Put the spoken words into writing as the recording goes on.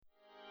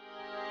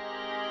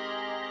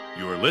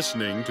You are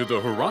listening to the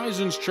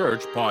Horizons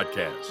Church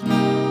podcast.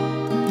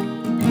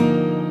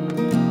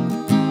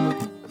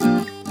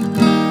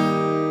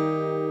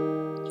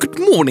 Good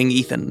morning,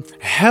 Ethan.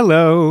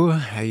 Hello.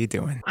 How you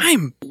doing?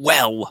 I'm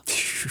well.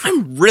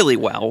 I'm really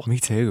well. Me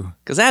too.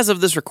 Because as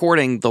of this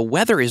recording, the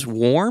weather is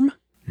warm.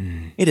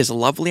 It is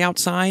lovely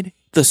outside.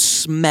 The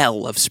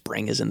smell of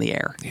spring is in the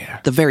air. Yeah.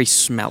 The very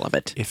smell of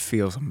it. It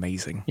feels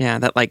amazing. Yeah,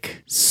 that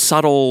like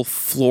subtle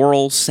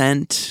floral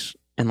scent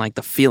and like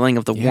the feeling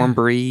of the warm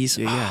breeze.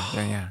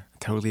 Yeah.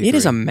 Totally It agree.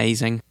 is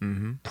amazing.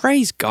 Mm-hmm.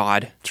 Praise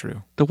God.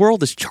 True. The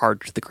world is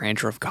charged with the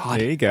grandeur of God.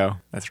 There you go.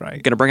 That's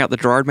right. Gonna bring out the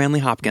Gerard Manley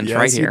Hopkins Yes,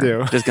 right you here.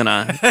 do. Just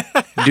gonna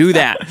do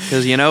that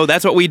because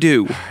that's what we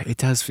do. It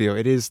does feel.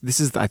 This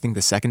is, I think,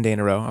 the second day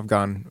in a row I've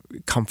gone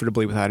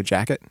comfortably without a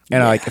jacket.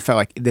 And I felt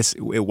like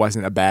it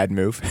wasn't a bad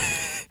move.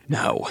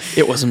 No,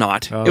 it was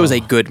not. It was a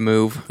good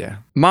move. Yeah.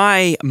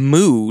 My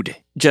mood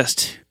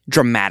just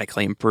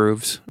dramatically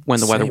improves when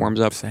the weather warms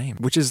up. Same.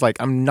 Which is like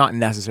I'm not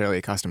necessarily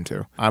accustomed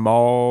to. I'm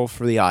all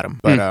for the autumn.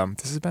 But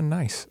this has been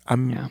nice.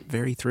 I'm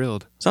very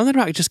thrilled. Something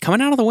about just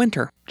coming out of the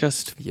winter.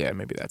 Just Yeah,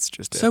 maybe that's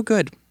just so it.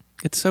 good.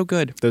 It's so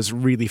good. Those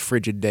really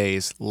frigid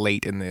days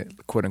late in the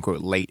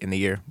quote-unquote late in the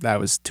year, that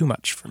was too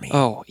much for me.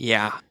 Oh,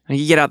 yeah. And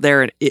you get out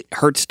there and it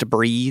hurts to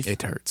breathe.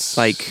 It hurts.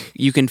 Like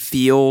you can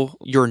feel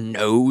your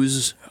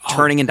nose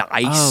turning into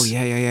ice. Oh,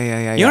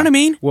 yeah. You know what I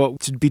mean? Well,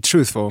 to be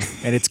truthful,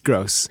 and it's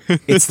gross,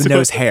 it's the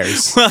nose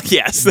hairs Well,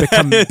 yes.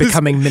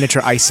 becoming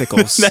miniature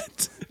icicles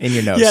in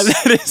your nose. Yeah,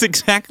 that is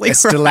exactly A right.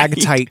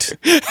 stalactite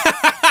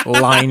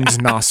lined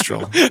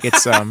nostril.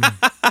 It's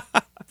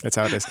That's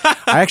how it is.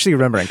 I actually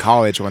remember in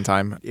college one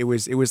time, it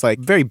was like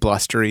very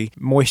blustery,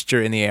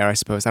 moisture in the air, I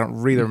suppose. I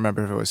don't really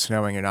remember if it was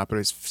snowing or not, but it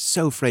was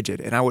so frigid.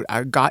 And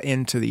I got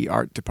into the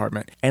art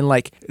department and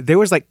like there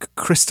was like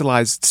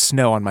crystallized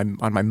snow on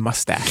my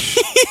mustache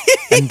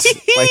and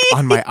like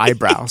on my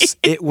eyebrows.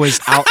 It was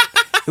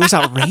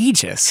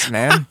outrageous,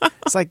 man.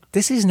 It's like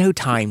this is no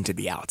time to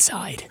be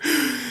outside.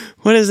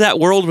 What is that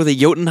world where the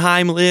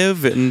Jotunheim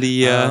live in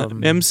the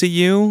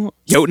MCU?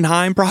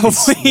 Jotunheim, probably.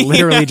 It's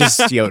literally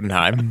just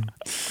Jotunheim.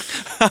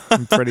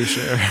 I'm pretty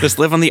sure. Just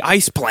live on the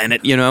ice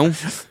planet,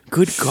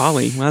 Good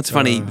golly. Well, that's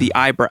funny. The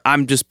eyebrow.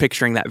 I'm just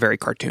picturing that very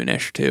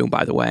cartoonish, too,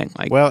 by the way.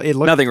 Like, Well, it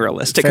looked nothing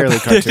realistic fairly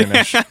about it.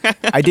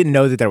 cartoonish. I didn't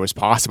know that was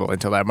possible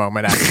until that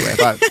moment, actually. I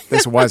thought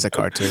this was a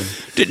cartoon.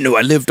 Didn't know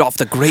I lived off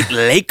the Great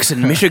Lakes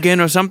in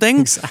Michigan or something.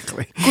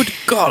 Exactly. Good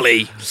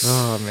golly.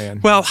 Oh,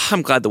 man. Well,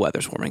 I'm glad the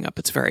weather's warming up.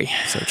 It's very,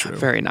 So true.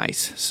 very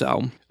nice.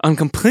 So, on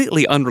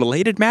completely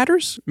unrelated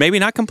matters, maybe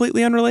not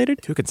completely unrelated.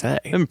 Who can say?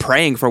 I'm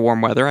praying for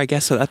warm weather, I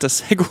guess, so that's a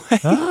segue.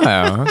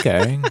 Oh,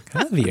 okay.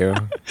 Have you?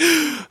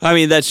 I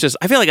mean, I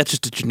feel like that's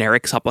just a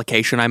generic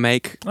supplication I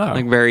make. Oh.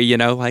 Like very,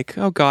 like,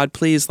 oh God,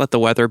 please let the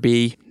weather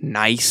be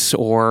nice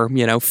or,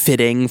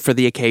 fitting for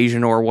the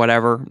occasion or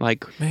whatever.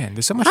 Like, Man,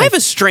 there's so much. I have a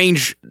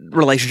strange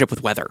relationship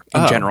with weather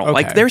in general. okay.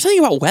 Like, there's something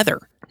about weather.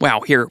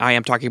 Wow, here I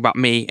am talking about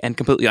me and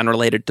completely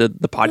unrelated to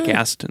the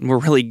podcast. And we're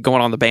really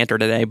going on the banter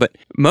today. But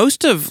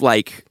most of,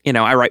 like,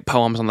 I write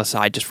poems on the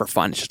side just for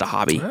fun. It's just a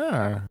hobby.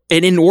 Ah,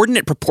 An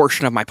inordinate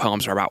proportion of my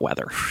poems are about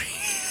weather.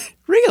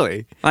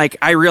 really? Like,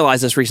 I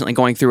realized this recently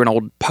going through an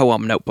old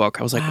poem notebook.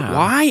 I was like,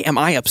 why am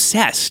I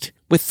obsessed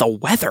with the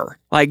weather?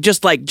 Like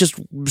just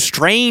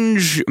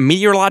strange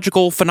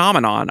meteorological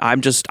phenomenon. I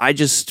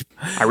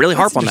really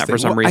harp on that for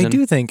some reason. I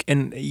do think,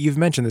 and you've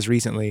mentioned this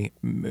recently,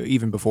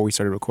 even before we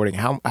started recording,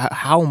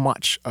 how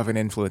much of an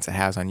influence it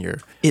has on your.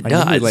 It on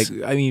your mood. does.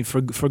 Like, I mean,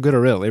 for good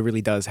or ill, it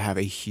really does have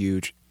a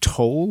huge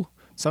toll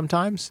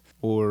sometimes,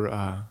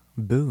 or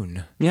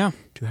boon Yeah,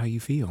 to how you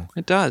feel.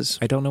 it does.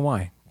 I don't know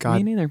why. God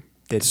Me neither.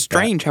 did It's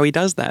strange how he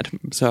does that.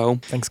 So,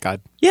 Thanks,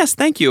 God. yes,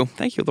 thank you.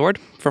 Thank you, Lord,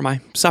 for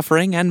my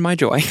suffering and my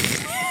joy.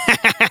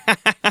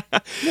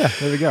 Yeah,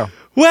 there we go.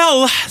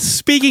 Well,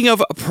 speaking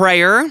of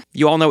prayer,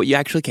 you all know what you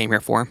actually came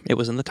here for. It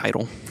was in the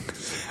title.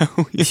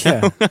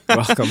 Yeah,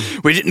 welcome.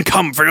 We didn't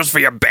come just for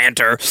your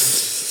banter.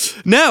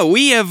 No,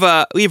 we have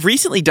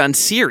recently done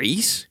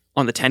series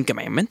on the Ten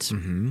Commandments,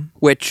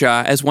 which,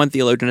 as one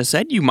theologian has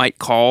said, you might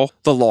call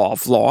the law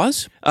of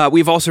laws.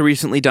 We've also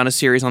recently done a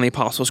series on the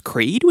Apostles'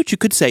 Creed, which you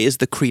could say is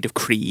the Creed of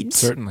Creeds.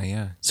 Certainly,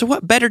 yeah. So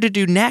what better to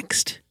do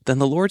next than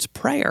the Lord's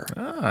Prayer,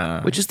 Ah,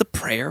 which is the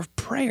prayer of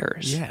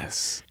prayers?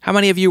 yes. How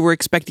many of you were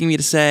expecting me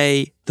to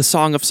say the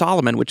Song of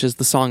Solomon, which is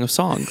the Song of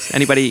Songs?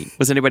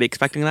 Was anybody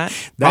expecting that?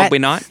 Probably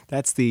not.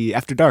 That's the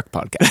After Dark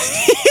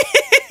podcast.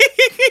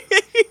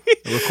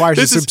 It requires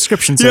a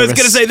subscription Yeah, I service. was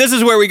going to say, this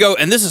is where we go,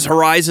 and this is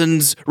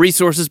Horizons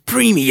Resources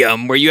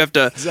Premium, where you have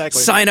to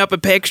sign up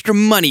and pay extra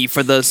money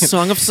for the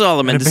Song of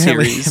Solomon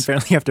series.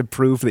 Apparently you have to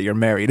prove that you're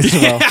married as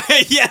well.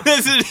 Yeah,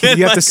 this is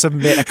You have to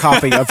submit a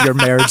copy of your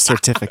marriage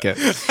certificate.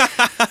 and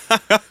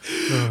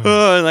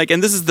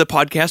this is the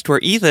podcast where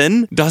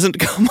Ethan doesn't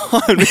come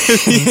on.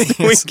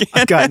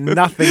 I've got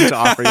nothing to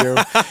offer you.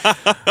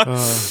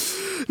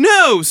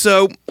 No,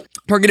 so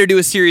we're going to do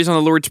a series on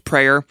the Lord's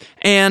Prayer.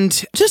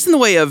 And just in the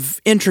way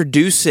of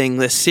introducing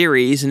this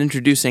series and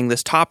introducing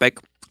this topic,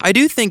 I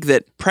do think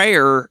that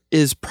prayer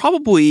is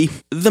probably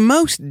the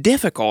most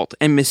difficult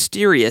and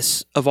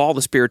mysterious of all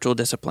the spiritual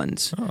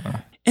disciplines.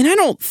 And I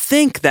don't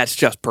think that's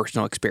just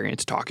personal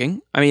experience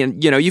talking. I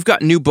mean, you've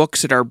got new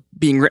books that are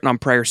being written on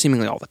prayer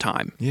seemingly all the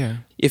time. Yeah.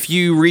 If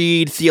you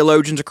read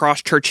theologians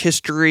across church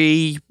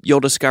history, you'll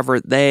discover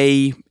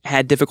they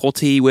had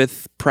difficulty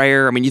with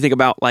prayer. I mean, you think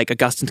about like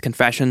Augustine's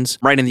Confessions.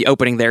 Right in the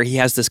opening there, he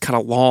has this kind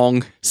of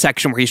long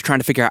section where he's trying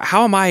to figure out,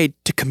 how am I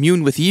to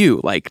commune with you?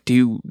 Like,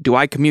 do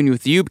I commune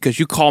with you because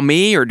you call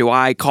me, or do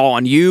I call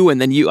on you and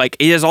then you, like,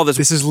 he has all this.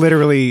 This is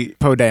literally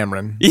Poe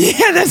Dameron.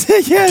 Yeah, that's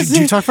it. Yes.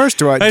 Do you talk first?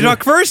 Do I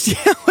talk first?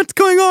 Yeah, what's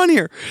going on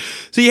here?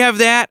 So you have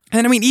that.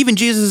 And I mean, even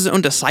Jesus'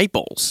 own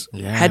disciples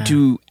had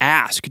to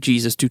ask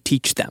Jesus to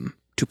teach them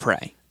to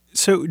pray.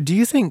 So do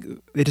you think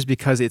it is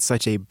because it's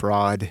such a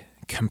broad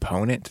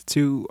component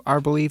to our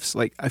beliefs?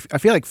 Like, I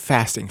feel like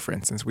fasting, for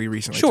instance, we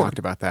recently talked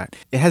about that.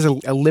 It has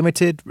a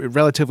limited,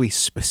 relatively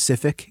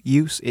specific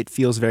use. It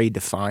feels very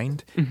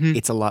defined.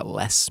 It's a lot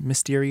less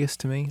mysterious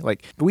to me.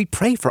 Like, we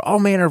pray for all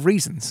manner of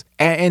reasons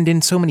and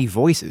in so many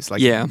voices,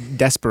 like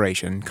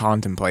desperation,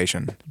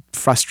 contemplation,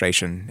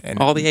 frustration, and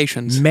all the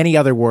Asians. Many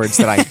other words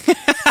that I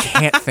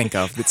can't think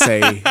of that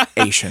say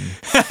Asian.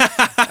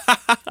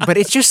 But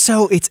it's just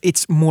so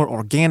it's more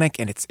organic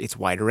and it's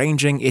wide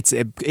ranging. It's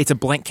a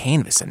blank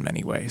canvas in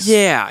many ways.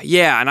 Yeah,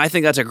 and I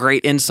think that's a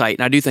great insight,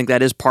 and I do think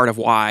that is part of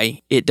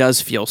why it does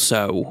feel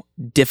so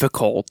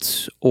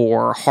difficult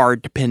or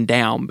hard to pin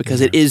down, because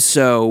it is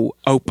so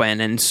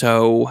open and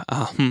so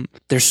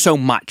there's so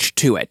much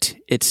to it.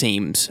 It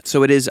seems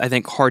so. It is, I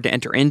think, hard to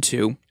enter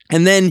into.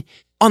 And then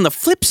on the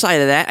flip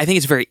side of that, I think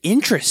it's very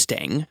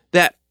interesting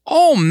that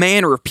all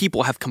manner of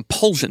people have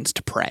compulsions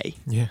to pray.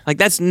 Yeah. Like,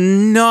 that's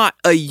not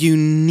a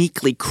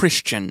uniquely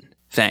Christian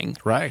thing.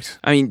 Right.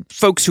 I mean,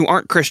 folks who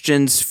aren't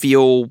Christians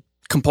feel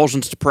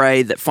compulsions to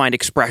pray that find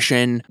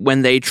expression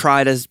when they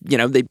try to,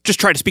 they just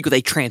try to speak with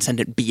a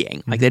transcendent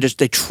being. Like,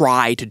 they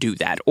try to do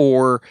that.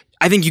 Or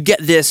I think you get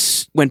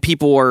this when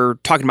people are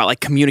talking about, like,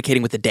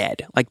 communicating with the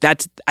dead. Like,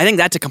 I think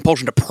that's a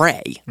compulsion to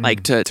pray.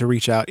 Like, to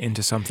reach out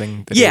into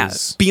something that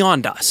is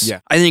beyond us. Yeah.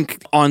 I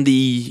think on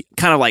the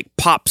kind of like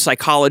pop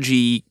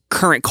psychology,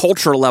 current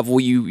culture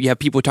level, you have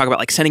people who talk about,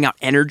 like, sending out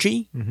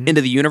energy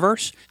into the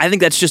universe. I think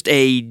that's just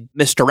a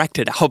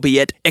misdirected,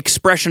 albeit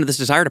expression of this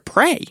desire to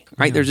pray,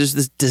 right? Yeah. There's just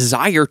this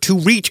desire to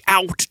reach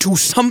out to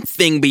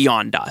something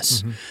beyond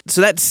us.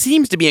 So that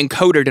seems to be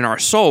encoded in our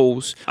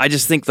souls. I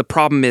just think the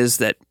problem is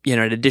that, in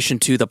addition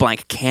to the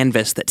blank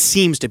canvas that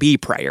seems to be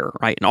prayer,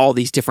 right, and all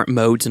these different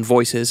modes and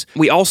voices,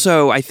 we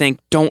also, I think,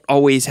 don't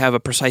always have a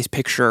precise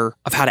picture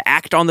of how to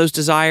act on those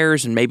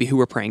desires and maybe who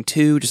we're praying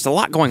to. Just a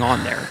lot going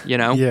on there,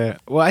 Yeah.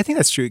 Well, I think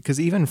that's true, because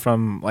even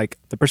from, like,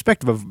 the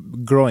perspective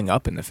of growing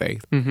up in the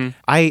faith,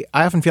 I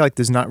often feel like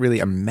there's not really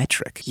a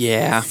metric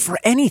for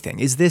anything.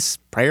 Is this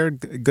prayer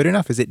good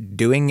enough? Is it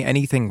doing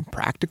anything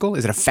practical?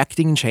 Is it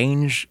affecting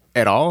change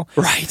at all?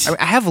 Right.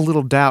 I have a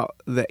little doubt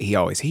that he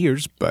always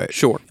hears, but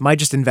am I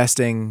just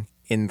investing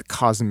in the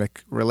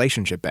cosmic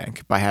relationship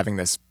bank by having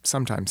this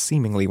sometimes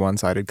seemingly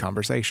one-sided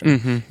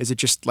conversation? Is it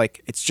just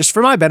like, it's just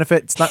for my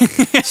benefit?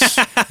 It's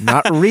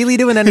not really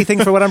doing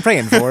anything for what I'm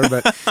praying for,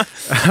 but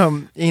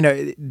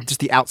just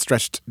the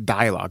outstretched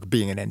dialogue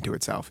being an end to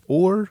itself.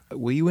 Or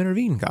will you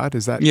intervene, God?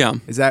 Is that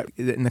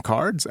in the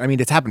cards? I mean,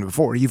 it's happened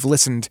before. You've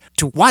listened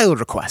to wild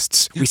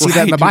requests. We see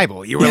that in the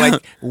Bible. You were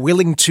like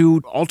willing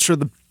to alter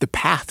the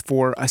path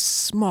for a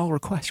small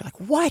request. You're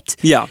like, what?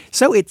 Yeah.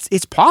 So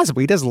it's possible.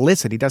 He does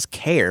listen. He does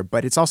care,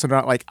 but it's also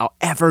not like I'll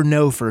ever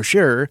know for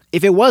sure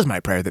if it was my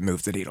prayer that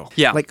moved the needle.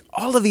 Yeah. Like,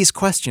 all of these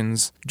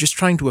questions, just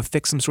trying to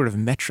affix some sort of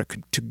metric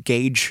to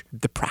gauge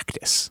the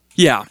practice.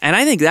 Yeah, and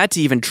I think that's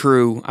even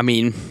true. I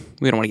mean,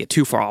 we don't want to get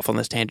too far off on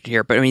this tangent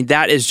here, but I mean,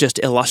 that is just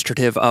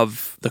illustrative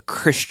of the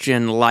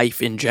Christian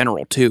life in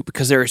general, too,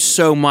 because there is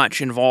so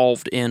much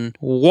involved in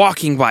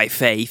walking by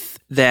faith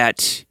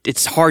that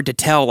it's hard to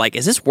tell, like,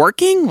 is this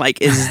working?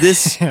 Like, is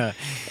this,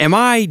 am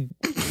I,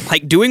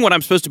 like, doing what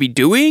I'm supposed to be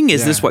doing?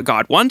 Is this what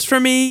God wants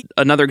from me?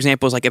 Another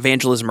example is, like,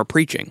 evangelism or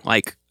preaching.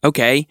 Like,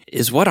 okay,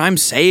 is what I'm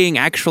saying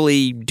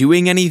actually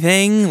doing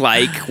anything?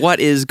 Like, what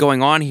is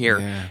going on here?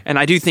 Yeah. And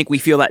I do think we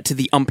feel that to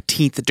the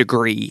umpteenth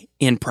degree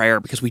in prayer,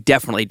 because we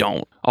definitely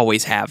don't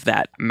always have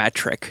that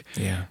metric.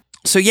 Yeah.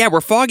 So yeah, we're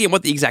foggy on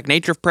what the exact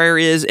nature of prayer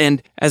is,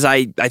 and as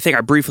I think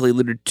I briefly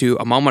alluded to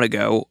a moment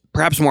ago,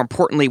 perhaps more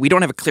importantly, we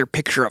don't have a clear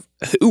picture of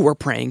who we're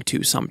praying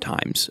to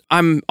sometimes.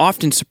 I'm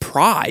often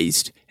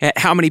surprised at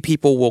how many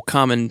people will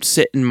come and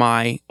sit in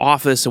my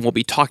office and we'll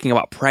be talking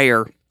about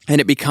prayer,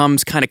 and it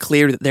becomes kind of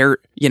clear that they're,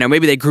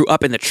 maybe they grew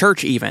up in the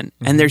church even,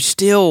 and they're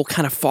still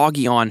kind of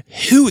foggy on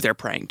who they're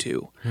praying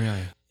to.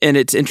 Really? And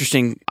it's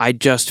interesting, I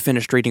just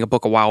finished reading a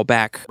book a while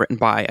back written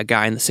by a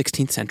guy in the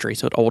 16th century,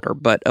 so it's older,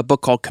 but a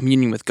book called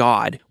Communion with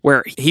God,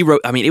 where he wrote,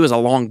 it was a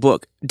long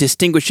book,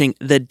 distinguishing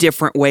the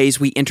different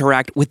ways we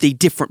interact with the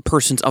different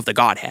persons of the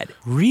Godhead.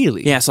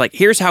 Really? Yeah, so like,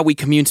 here's how we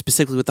commune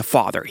specifically with the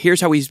Father. Here's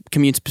how we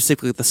commune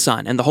specifically with the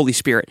Son and the Holy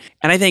Spirit.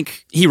 And I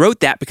think he wrote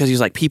that because he was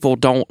like, people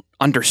don't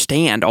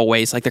understand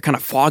always. Like they're kind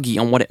of foggy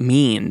on what it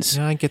means.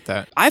 Yeah, I get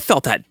that. I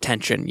felt that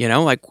tension,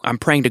 like I'm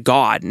praying to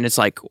God, and it's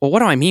like, well, what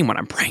do I mean when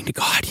I'm praying to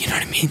God? You know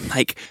what I mean?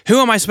 Like, who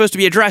am I supposed to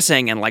be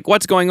addressing, and like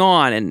what's going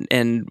on,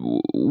 and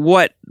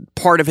what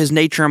part of his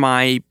nature am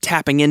I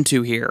tapping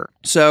into here?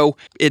 So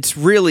it's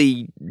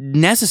really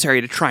necessary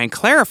to try and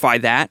clarify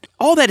that.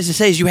 All that is to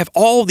say is you have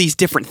all these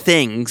different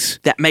things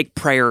that make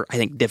prayer, I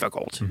think,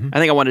 difficult. I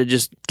think I want to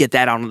just get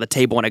that out on the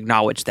table and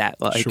acknowledge that.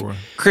 Like, Sure.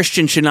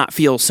 Christians should not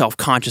feel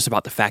self-conscious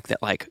about the fact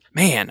that, like,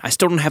 man, I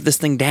still don't have this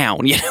thing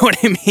down. You know what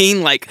I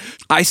mean? Like,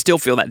 I still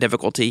feel that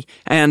difficulty.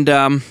 And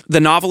the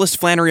novelist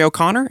Flannery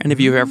O'Connor, and if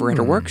you've ever read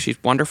her work,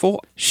 she's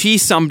wonderful. She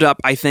summed up,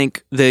 I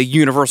think, the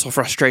universal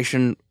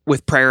frustration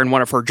with prayer in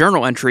one of her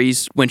journal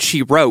entries when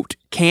she wrote,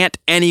 "Can't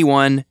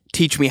anyone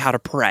teach me how to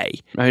pray?"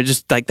 I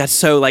just like, that's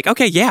so like,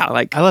 okay, yeah,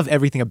 like, I love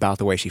everything about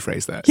the way she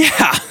phrased that.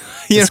 yeah,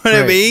 you know It's what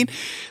I great. mean?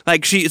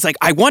 Like it's like,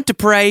 I want to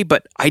pray,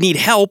 but I need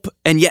help,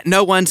 and yet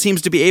no one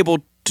seems to be able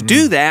to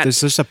do that.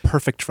 There's just a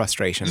perfect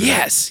frustration.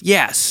 there.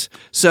 Yes.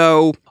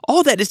 So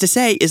all that is to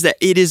say is that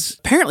it is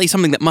apparently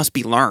something that must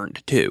be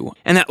learned too.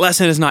 And that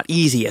lesson is not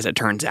easy, as it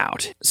turns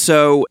out.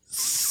 So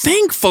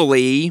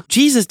thankfully,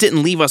 Jesus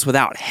didn't leave us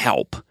without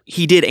help.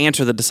 He did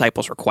answer the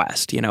disciples'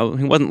 request. He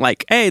wasn't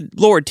like, "Hey,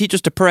 Lord, teach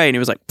us to pray." And he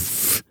was like,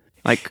 "Pfft.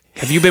 Like,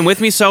 have you been with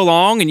me so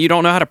long and you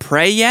don't know how to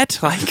pray yet?"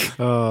 Like,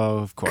 Oh,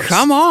 of course.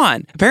 come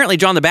on. Apparently,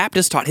 John the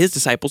Baptist taught his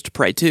disciples to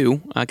pray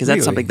too, because that's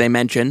Really? something they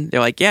mentioned. They're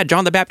like, yeah,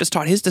 John the Baptist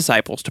taught his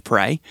disciples to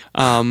pray.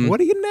 What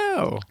do you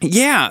know?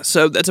 Yeah,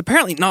 so that's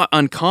apparently not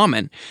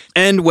uncommon.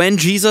 And when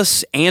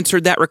Jesus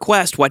answered that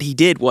request, what he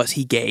did was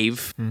he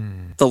gave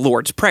the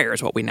Lord's Prayer,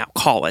 is what we now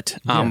call it.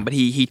 But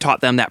he taught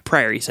them that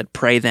prayer. He said,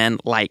 "Pray then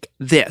like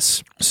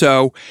this."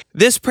 So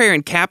this prayer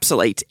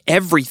encapsulates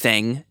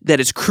everything that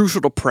is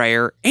crucial to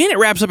prayer, and it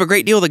wraps up a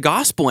great deal of the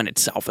gospel in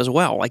itself as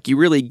well. Like, you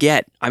really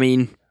get, I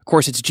mean, of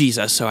course it's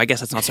Jesus, so I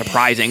guess that's not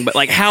surprising, but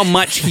like how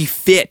much he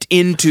fit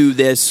into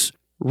this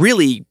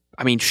really,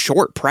 I mean,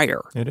 short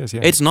prayer. It is,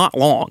 yeah. It's not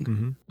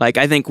long. Like,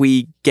 I think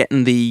we get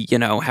in the,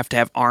 have to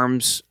have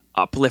arms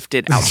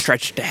uplifted,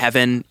 outstretched to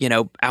heaven,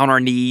 on our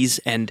knees,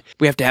 and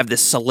we have to have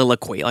this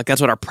soliloquy. Like,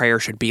 that's what our prayer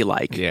should be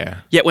like. Yeah.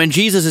 Yet when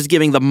Jesus is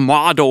giving the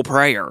model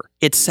prayer,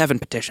 it's 7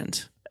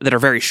 petitions that are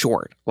very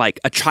short. Like,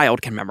 a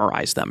child can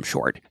memorize them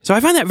short. So I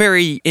find that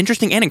very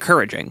interesting and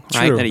encouraging,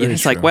 right? True, That very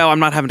it's like, true. well, I'm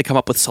not having to come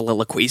up with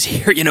soliloquies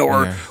here,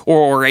 or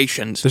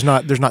orations. There's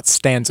not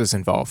stanzas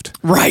involved.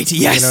 Right.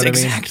 Yes, know what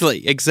I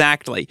mean?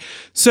 exactly.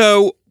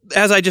 So,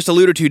 as I just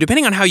alluded to,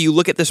 depending on how you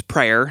look at this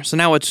prayer, so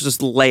now let's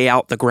just lay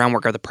out the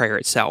groundwork of the prayer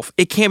itself.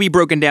 It can be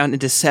broken down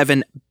into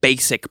 7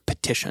 basic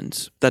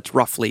petitions. That's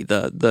roughly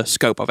the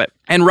scope of it.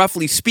 And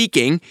roughly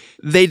speaking,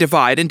 they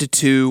divide into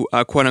 2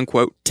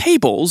 quote-unquote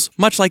tables,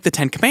 much like the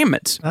 10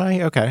 Commandments.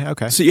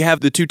 Okay. So you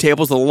have the 2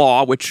 tables of the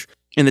law, which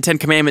in the 10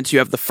 Commandments, you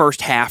have the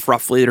first half,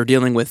 roughly, that are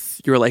dealing with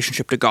your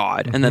relationship to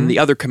God. And then the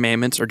other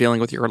commandments are dealing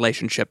with your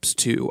relationships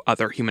to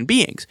other human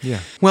beings.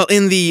 Yeah. Well,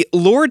 in the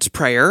Lord's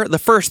Prayer, the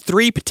first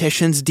 3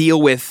 petitions deal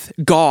with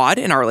God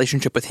and our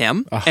relationship with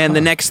Him. And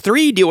the next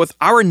 3 deal with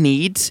our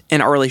needs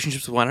and our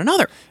relationships with one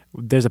another.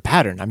 There's a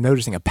pattern. I'm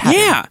noticing a pattern.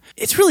 Yeah.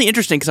 It's really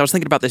interesting because I was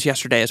thinking about this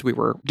yesterday as we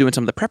were doing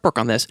some of the prep work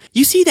on this.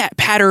 You see that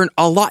pattern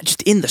a lot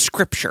just in the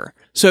scripture.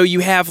 So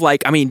you have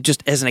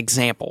just as an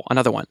example,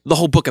 another one, the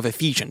whole book of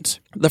Ephesians.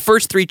 The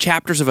first 3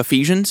 chapters of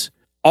Ephesians,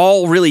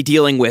 all really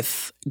dealing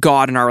with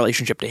God and our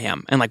relationship to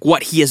Him and like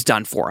what He has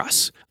done for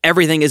us.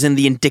 Everything is in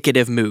the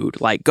indicative mood.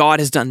 Like, God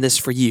has done this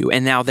for you,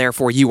 and now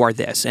therefore you are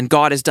this. And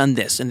God has done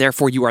this, and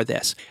therefore you are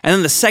this. And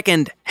then the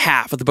second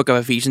half of the book of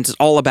Ephesians is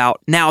all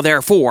about now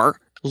therefore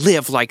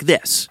live like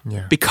this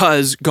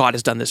because God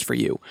has done this for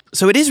you.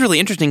 So it is really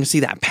interesting to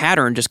see that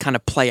pattern just kind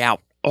of play out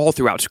all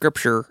throughout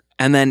Scripture.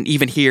 And then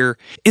even here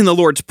in the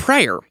Lord's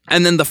Prayer.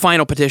 And then the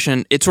final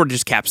petition, it sort of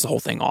just caps the whole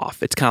thing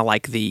off. It's kind of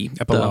like the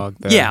Epilogue.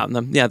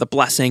 the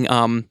blessing.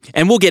 And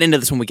we'll get into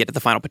this when we get to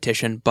the final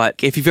petition. But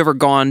if you've ever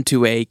gone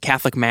to a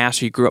Catholic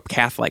Mass or you grew up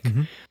Catholic,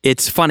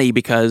 it's funny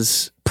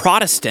because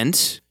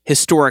Protestants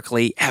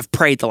historically have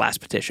prayed the last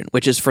petition,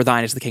 which is, "For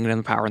thine is the kingdom and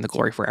the power and the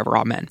glory forever.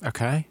 Amen."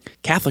 Okay.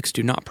 Catholics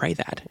do not pray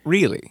that.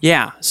 Really?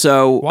 Yeah.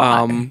 So,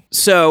 Why?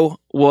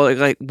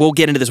 we'll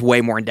get into this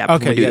way more in depth.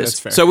 Okay, when we do yeah, this.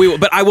 that's fair.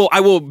 So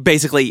I will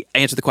basically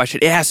answer the question.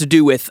 It has to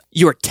do with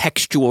your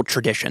textual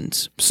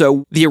traditions.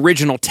 So the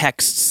original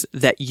texts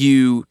that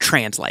you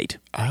translate.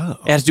 Oh.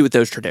 It has to do with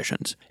those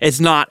traditions. It's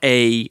not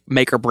a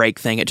make or break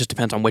thing. It just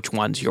depends on which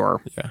ones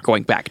you're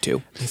going back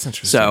to. That's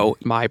interesting. So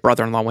my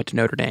brother-in-law went to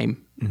Notre Dame.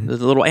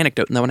 There's a little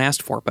anecdote no one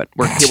asked for, but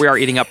here we are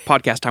eating up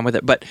podcast time with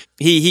it. But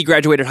he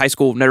graduated high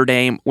school, Notre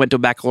Dame, went to a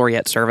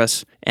baccalaureate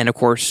service. And of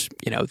course,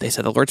 they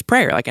said the Lord's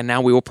Prayer, and now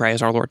we will pray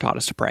as our Lord taught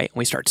us to pray. And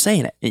we start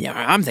saying it. And,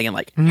 I'm thinking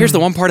here's the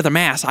one part of the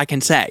Mass I can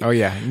say. Oh,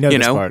 yeah. You know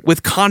this part.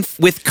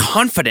 With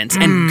confidence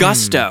and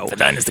gusto. For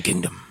thine is the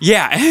kingdom.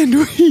 Yeah,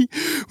 and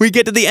we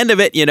get to the end of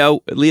it,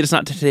 lead us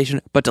not to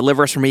temptation, but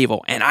deliver us from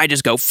evil. And I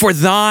just go, "For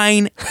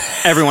thine,"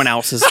 everyone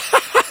else is...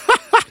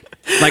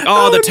 Like,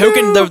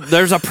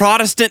 there's a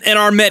Protestant in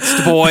our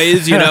midst,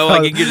 boys. You know,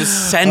 like you can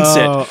just sense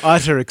it.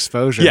 Utter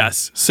exposure.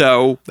 Yes.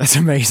 So That's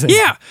amazing.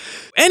 yeah.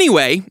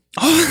 Anyway,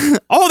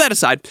 all that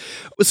aside,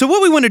 so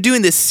what we want to do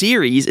in this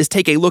series is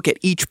take a look at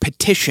each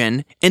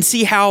petition and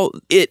see how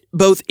it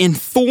both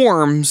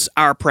informs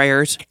our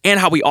prayers and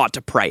how we ought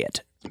to pray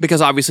it.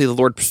 Because obviously the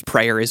Lord's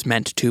Prayer is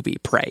meant to be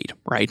prayed,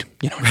 right?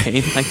 You know what I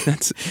mean? Like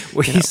that's.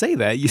 When you say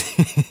that,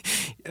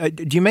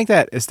 do you make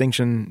that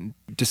distinction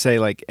to say,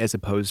 like, as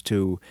opposed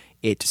to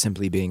it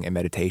simply being a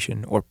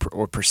meditation or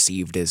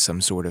perceived as some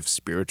sort of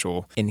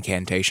spiritual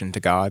incantation to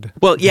God?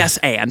 Well, yes,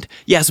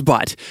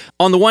 but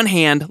on the one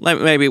hand,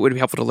 maybe it would be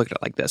helpful to look at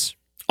it like this.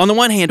 On the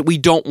one hand, we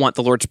don't want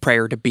the Lord's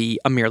Prayer to be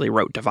a merely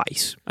rote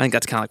device. I think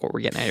that's kind of like what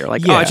we're getting at here.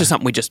 Like, it's just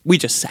something we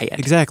just say it.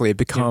 Exactly. It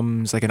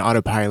becomes like an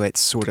autopilot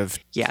sort of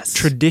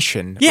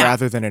tradition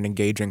rather than an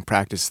engaging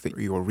practice that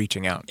you're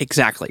reaching out.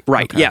 Exactly.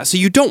 Right. Okay. Yeah. So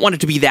you don't want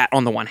it to be that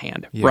on the one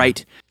hand,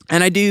 right?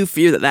 And I do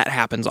fear that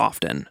happens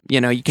often. You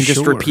know, you can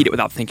just repeat it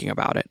without thinking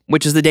about it,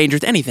 which is the danger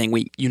with anything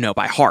you know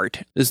by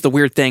heart. Is the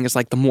weird thing is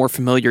like the more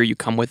familiar you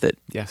come with it.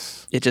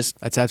 Yes.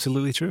 That's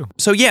absolutely true.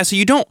 So so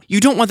you don't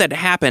want that to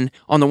happen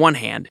on the one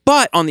hand.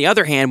 But on the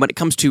other hand, when it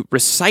comes to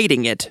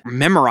reciting it,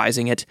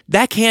 memorizing it,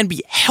 that can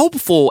be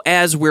helpful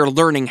as we're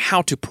learning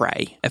how to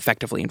pray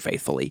effectively and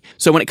faithfully.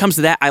 So when it comes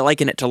to that, I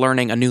liken it to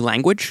learning a new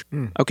language.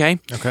 Okay?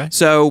 Okay.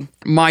 So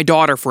my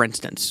daughter, for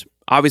instance,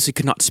 obviously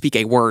could not speak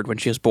a word when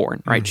she was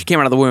born, right? She came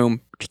out of the womb,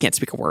 she can't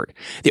speak a word.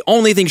 The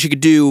only thing she could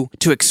do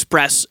to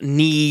express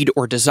need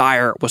or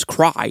desire was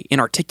cry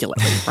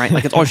inarticulately, right?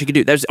 Like that's all she could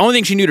do. That's the only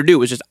thing she knew to do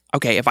was just,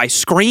 okay, if I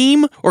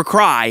scream or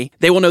cry,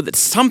 they will know that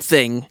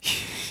something,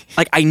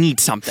 like I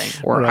need something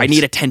or I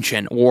need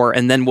attention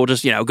and then we'll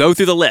just, go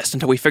through the list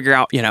until we figure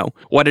out,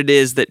 what it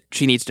is that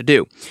she needs to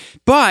do.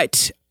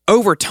 But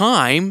over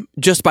time,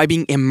 just by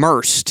being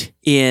immersed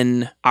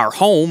in our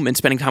home and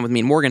spending time with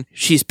me and Morgan,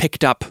 she's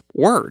picked up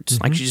words.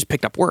 Like she just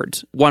picked up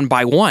words one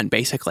by one,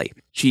 basically.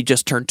 She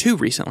just turned 2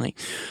 recently.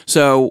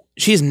 So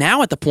she's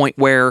now at the point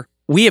where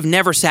we have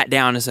never sat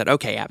down and said,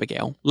 okay,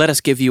 Abigail, let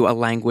us give you a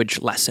language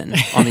lesson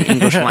on the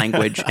English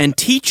language and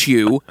teach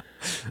you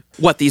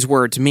what these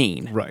words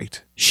mean.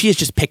 Right. She has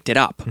just picked it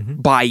up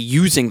by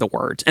using the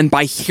words and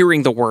by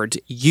hearing the words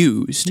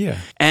used. Yeah.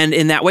 And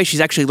in that way,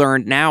 she's actually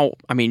learned now,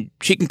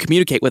 she can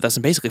communicate with us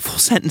in basically full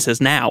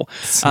sentences now.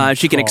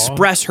 She can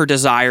express her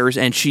desires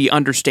and she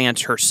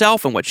understands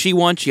herself and what she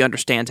wants. She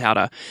understands how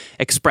to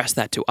express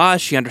that to us.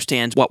 She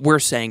understands what we're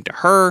saying to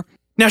her.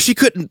 Now, she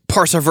couldn't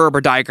parse a verb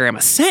or diagram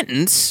a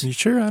sentence. You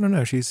sure? I don't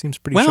know. She seems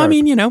pretty sharp.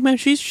 Well,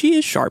 she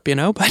is sharp,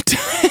 but...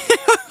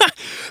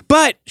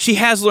 But she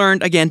has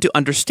learned, again, to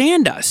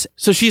understand us.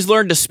 So she's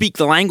learned to speak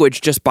the language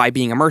just by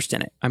being immersed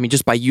in it.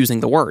 Just by using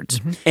the words.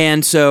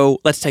 And so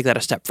let's take that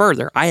a step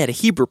further. I had a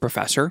Hebrew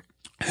professor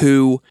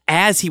who,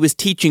 as he was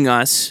teaching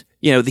us,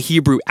 the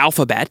Hebrew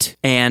alphabet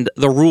and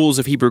the rules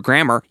of Hebrew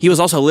grammar, he was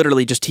also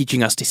literally just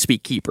teaching us to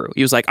speak Hebrew.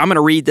 He was like, I'm going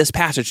to read this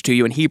passage to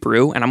you in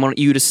Hebrew, and I want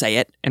you to say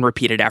it and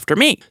repeat it after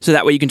me. So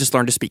that way you can just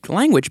learn to speak the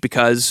language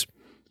because,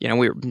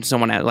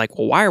 someone had like,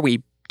 well, why are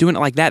we doing it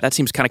like that? That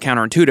seems kind of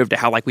counterintuitive to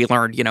how like we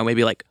learned,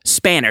 maybe like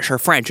Spanish or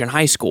French in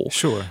high school.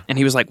 Sure. And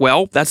he was like,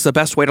 well, that's the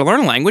best way to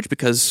learn a language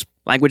because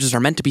languages are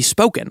meant to be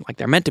spoken. Like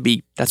they're meant to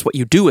be, that's what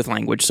you do with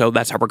language. So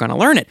that's how we're going to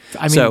learn it.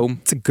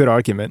 It's a good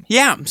argument.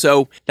 Yeah.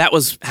 So that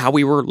was how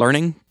we were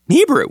learning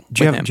Hebrew.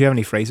 Do you have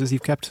any phrases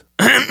you've kept?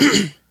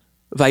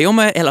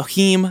 Vayomer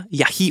Elohim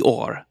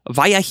Yahior.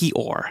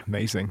 Vayahior.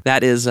 Amazing.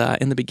 That is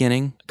in the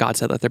beginning, God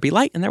said, let there be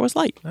light, and there was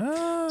light.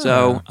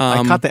 So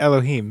I caught the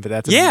Elohim, but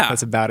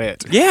that's about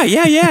it.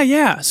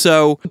 Yeah.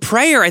 So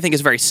prayer, I think,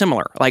 is very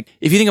similar. Like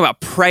if you think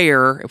about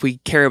prayer, if we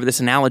carry over this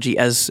analogy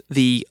as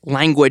the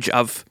language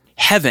of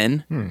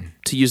heaven,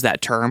 to use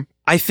that term,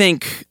 I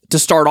think to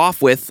start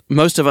off with,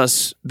 most of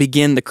us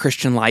begin the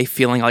Christian life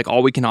feeling like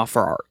all we can offer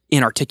are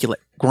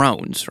inarticulate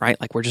groans, right?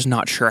 Like we're just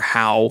not sure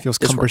how feels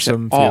this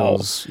cumbersome.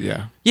 Works at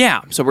all.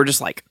 Yeah. So we're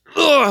just like,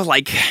 ugh,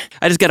 like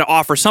I just got to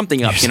offer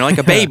something up, like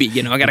a baby,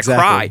 I got to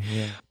cry.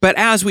 Yeah. But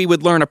as we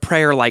would learn a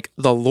prayer like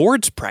the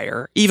Lord's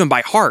Prayer, even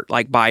by heart,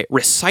 like by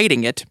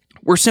reciting it,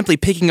 we're simply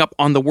picking up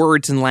on the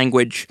words and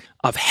language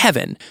of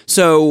heaven.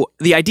 So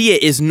the idea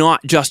is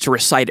not just to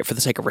recite it for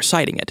the sake of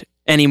reciting it,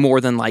 any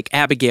more than like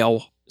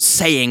Abigail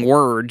saying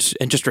words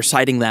and just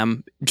reciting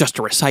them just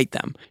to recite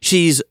them.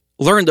 She's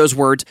learned those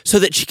words so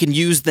that she can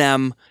use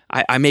them.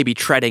 I may be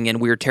treading in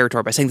weird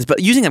territory by saying this,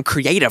 but using them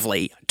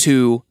creatively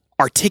to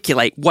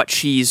articulate what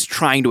she's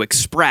trying to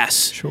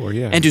express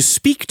and to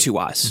speak to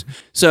us.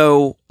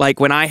 So like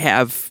when I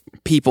have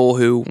people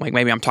who like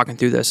maybe I'm talking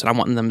through this and I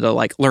want them to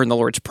like learn the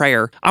Lord's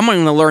Prayer, I'm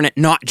wanting them to learn it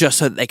not just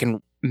so that they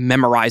can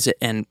memorize it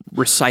and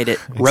recite it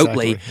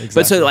rotely,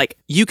 but so that, like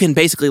you can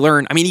basically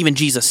learn. Even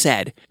Jesus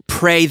said,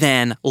 pray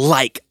then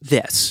like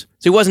this.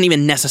 So he wasn't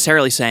even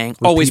necessarily saying,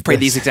 always pray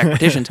these exact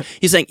petitions.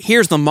 He's saying,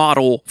 here's the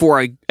model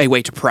for a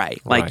way to pray.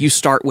 Like you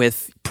start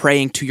with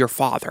praying to your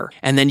Father,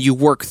 and then you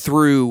work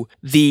through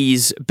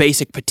these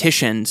basic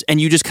petitions,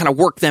 and you just kind of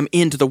work them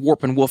into the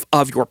warp and woof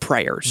of your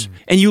prayers.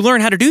 And you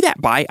learn how to do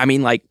that by,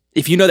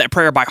 if you know that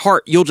prayer by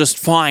heart, you'll just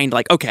find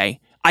like, okay,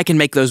 I can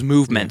make those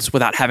movements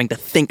without having to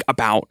think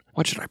about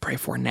what should I pray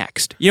for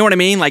next. You know what I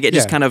mean? Like it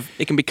just kind of,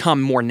 it can become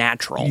more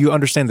natural. You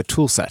understand the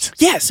tool set.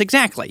 Yes,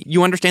 exactly.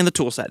 You understand the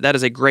tool set. That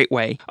is a great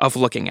way of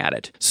looking at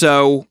it.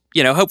 So,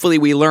 hopefully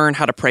we learn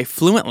how to pray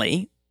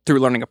fluently through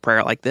learning a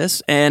prayer like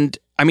this. And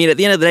I mean, at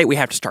the end of the day, we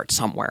have to start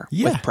somewhere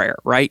with prayer,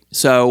 right?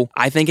 So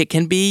I think it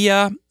can be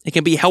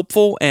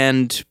helpful.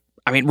 And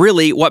I mean,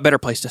 really, what better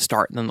place to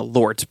start than the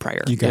Lord's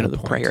Prayer? The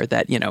prayer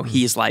that,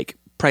 he's like,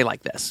 pray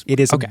like this.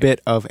 It is a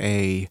bit of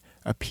a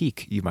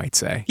peak, you might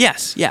say.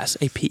 Yes,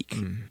 a peak.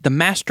 The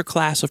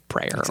masterclass of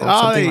prayer or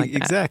something like that.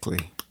 Exactly.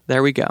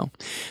 There we go.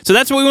 So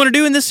that's what we want to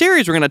do in this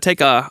series. We're going to take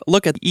a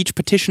look at each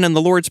petition in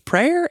the Lord's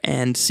Prayer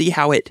and see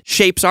how it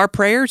shapes our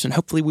prayers, and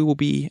hopefully we will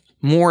be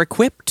more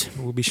equipped.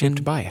 We'll be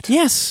shaped by it.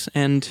 Yes,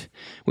 and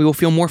we will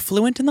feel more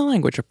fluent in the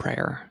language of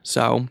prayer.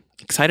 So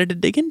excited to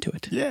dig into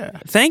it. Yeah.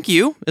 Thank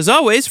you, as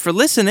always, for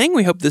listening.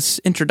 We hope this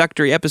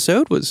introductory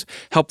episode was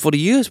helpful to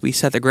you as we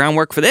set the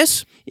groundwork for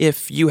this.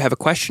 If you have a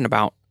question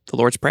about the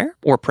Lord's Prayer,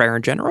 or prayer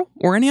in general,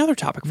 or any other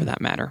topic for that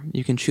matter,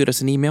 you can shoot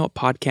us an email at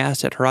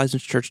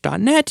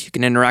podcast@horizonschurch.net. You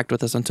can interact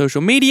with us on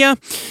social media.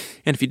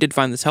 And if you did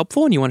find this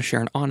helpful and you want to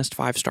share an honest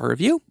 5-star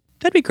review,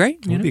 that'd be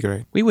great. That'd be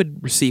great. We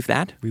would receive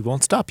that. We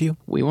won't stop you.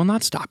 We will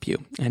not stop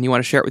you. And you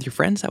want to share it with your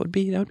friends, that would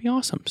be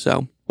awesome.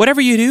 So whatever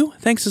you do,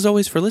 thanks as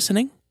always for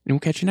listening, and we'll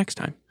catch you next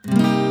time.